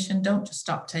medication, don't just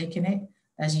stop taking it.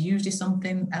 There's usually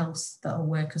something else that'll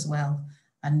work as well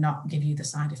and not give you the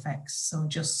side effects. So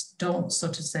just don't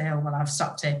sort of say, oh, well, I've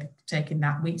stopped taking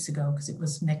that weeks ago because it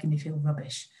was making me feel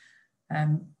rubbish.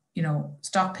 You know,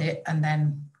 stop it and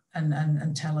then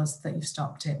and tell us that you've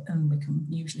stopped it, and we can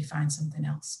usually find something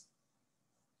else.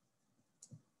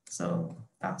 So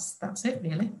that's it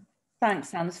really.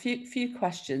 Thanks, Anne. There's a few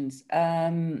questions.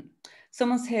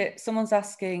 Someone's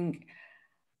asking,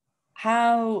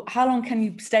 how long can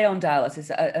you stay on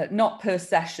dialysis? Not per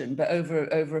session, but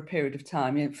over a period of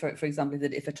time. You know, for example,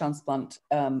 that if a transplant.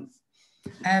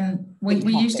 We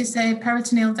usually say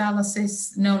peritoneal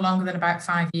dialysis no longer than about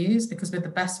 5 years, because with the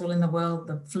best will in the world,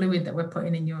 the fluid that we're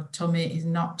putting in your tummy is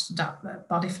not that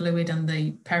body fluid, and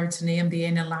the peritoneum, the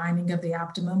inner lining of the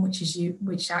abdomen,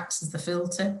 which acts as the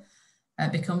filter,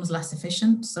 becomes less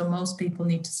efficient. So most people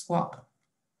need to swap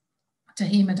to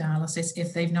hemodialysis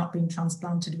if they've not been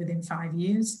transplanted within 5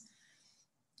 years,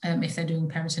 if they're doing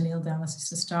peritoneal dialysis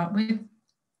to start with.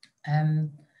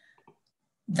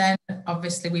 Then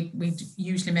obviously we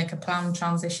usually make a planned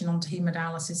transition onto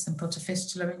hemodialysis and put a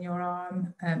fistula in your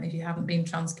arm if you haven't been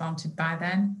transplanted by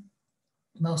then.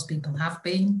 Most people have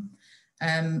been.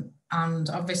 And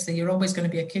obviously you're always going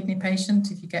to be a kidney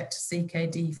patient if you get to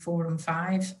CKD 4 and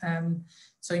 5.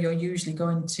 So you're usually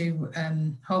going to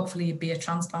hopefully be a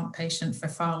transplant patient for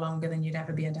far longer than you'd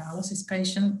ever be a dialysis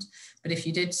patient. But if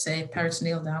you did say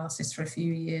peritoneal dialysis for a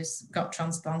few years, got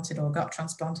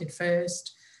transplanted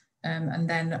first, and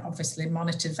then obviously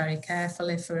monitored very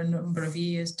carefully for a number of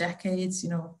years, decades. You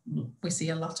know, we see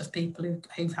a lot of people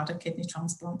who've had a kidney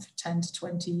transplant for 10 to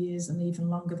 20 years and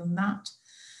even longer than that.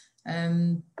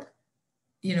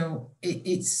 you know,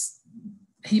 it's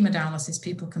hemodialysis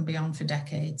people can be on for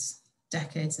decades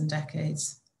and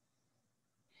decades.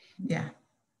 Yeah.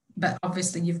 But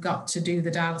obviously you've got to do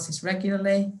the dialysis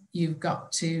regularly. You've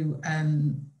got to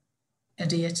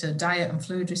adhere to diet and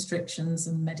fluid restrictions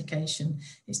and medication.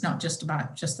 It's not just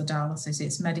about just the dialysis,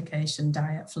 it's medication,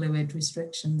 diet, fluid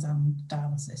restrictions and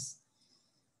dialysis.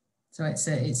 So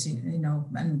it's you know,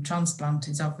 and transplant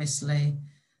is obviously,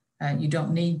 you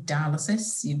don't need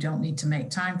dialysis, you don't need to make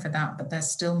time for that, but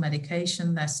there's still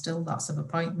medication, there's still lots of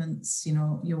appointments, you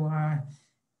know,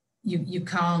 you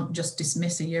can't just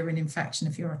dismiss a urine infection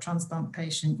if you're a transplant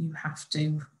patient. You have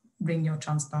to ring your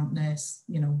transplant nurse,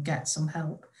 you know, get some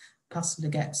help, possibly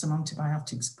get some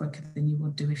antibiotics quicker than you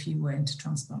would do if you weren't a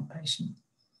transplant patient.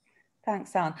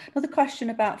 Thanks, Anne. Another question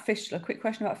about fistula, quick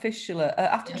question about fistula.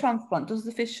 After transplant, does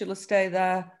the fistula stay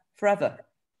there forever?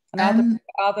 And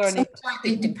are there any?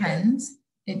 It depends.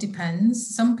 It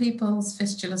depends. Some people's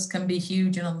fistulas can be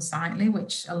huge and unsightly,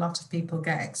 which a lot of people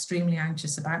get extremely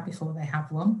anxious about before they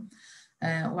have one.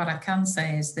 What I can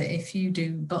say is that if you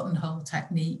do buttonhole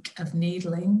technique of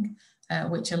needling,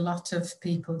 which a lot of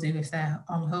people do if they're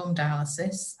on home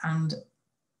dialysis, and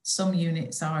some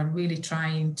units are really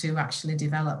trying to actually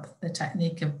develop the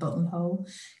technique of buttonhole,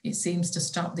 it seems to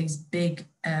stop these big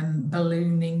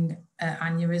ballooning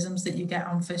aneurysms that you get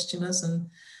on fistulas,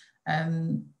 and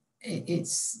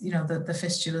it's, you know, the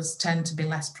fistulas tend to be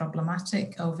less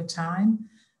problematic over time.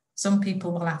 Some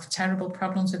people will have terrible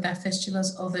problems with their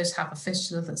fistulas, others have a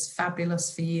fistula that's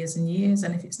fabulous for years and years,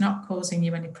 and if it's not causing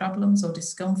you any problems or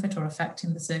discomfort or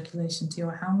affecting the circulation to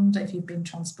your hand, if you've been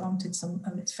transplanted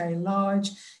and it's very large,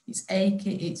 it's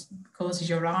achy, it causes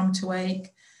your arm to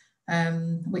ache,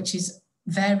 which is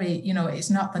very, you know,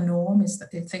 it's not the norm, is that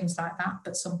things like that,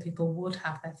 but some people would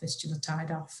have their fistula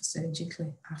tied off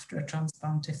surgically after a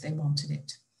transplant if they wanted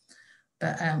it.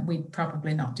 But we'd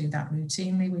probably not do that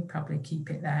routinely. We'd probably keep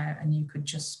it there, and you could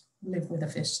just live with a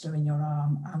fistula in your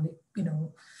arm. And, you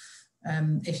know,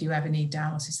 if you ever need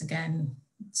dialysis again,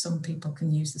 some people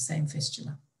can use the same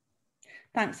fistula.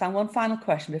 Thanks, Anne. One final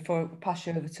question before we pass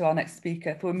you over to our next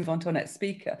speaker, before we move on to our next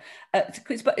speaker. It's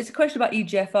a question about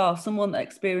EGFR, someone that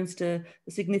experienced a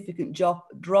significant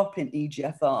drop in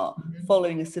EGFR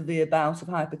following a severe bout of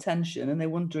hypertension, and they're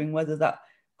wondering whether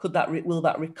will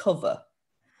that recover?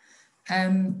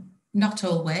 Not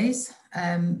always,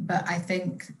 but I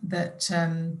think that,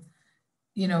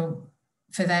 you know,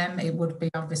 for them, it would be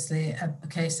obviously a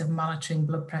case of monitoring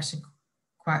blood pressure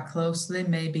quite closely,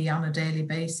 maybe on a daily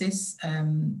basis,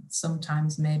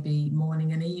 sometimes maybe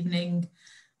morning and evening.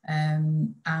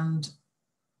 And,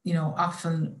 you know,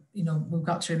 often, you know, we've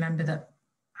got to remember that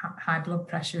high blood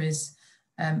pressure is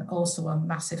also a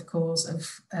massive cause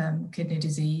of kidney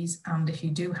disease. And if you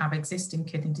do have existing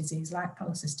kidney disease like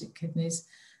polycystic kidneys,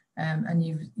 and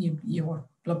your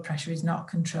blood pressure is not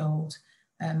controlled,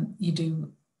 you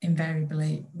do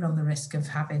invariably run the risk of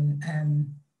having,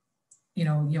 you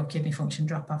know, your kidney function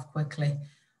drop off quickly.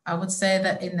 I would say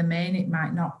that in the main, it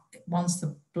might not, once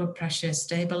the blood pressure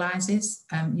stabilizes,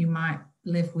 you might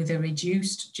live with a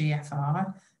reduced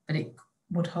GFR, but it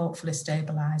would hopefully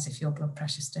stabilize if your blood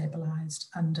pressure stabilized.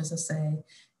 And as I say,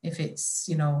 if it's,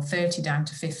 you know, 30 down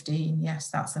to 15, yes,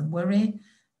 that's a worry,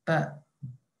 but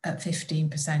at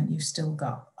 15%, you've still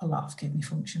got a lot of kidney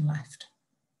function left.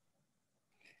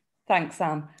 Thanks,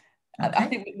 Anne. Okay. I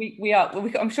think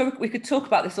I'm sure we could talk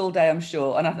about this all day, I'm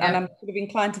sure. And I'm sort of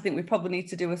inclined to think we probably need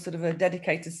to do a sort of a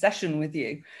dedicated session with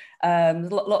you.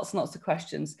 There's lots and lots of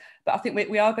questions, but I think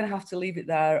we are going to have to leave it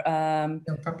there. No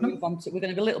problem. We're going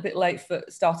to be a little bit late for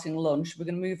starting lunch. We're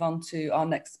going to move on to our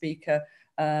next speaker,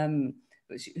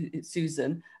 which is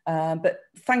Susan. But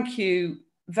thank you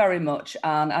very much.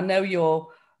 And I know you're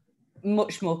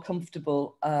much more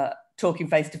comfortable talking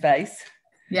face to face.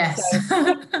 Yes.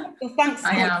 So thanks for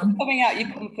coming out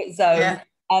your comfort zone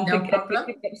and for giving up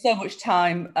so much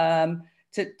time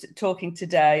to talking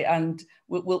today. And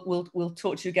we'll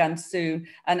talk to you again soon.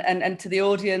 And to the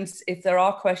audience, if there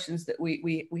are questions that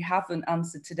we haven't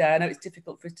answered today, I know it's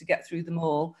difficult for us to get through them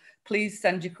all, please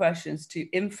send your questions to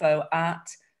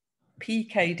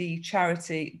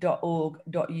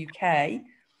info@pkdcharity.org.uk.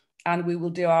 And we will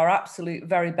do our absolute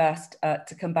very best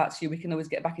to come back to you. We can always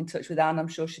get back in touch with Anne. I'm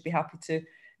sure she'd be happy to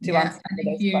answer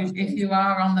those questions. If you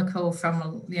are on the call from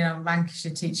a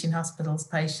Lancashire Teaching Hospitals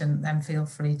patient, then feel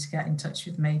free to get in touch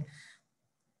with me.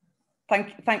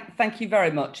 Thank you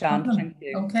very much, Anne. Thank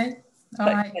you. Okay. All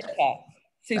right. Take care.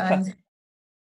 Super. Bye.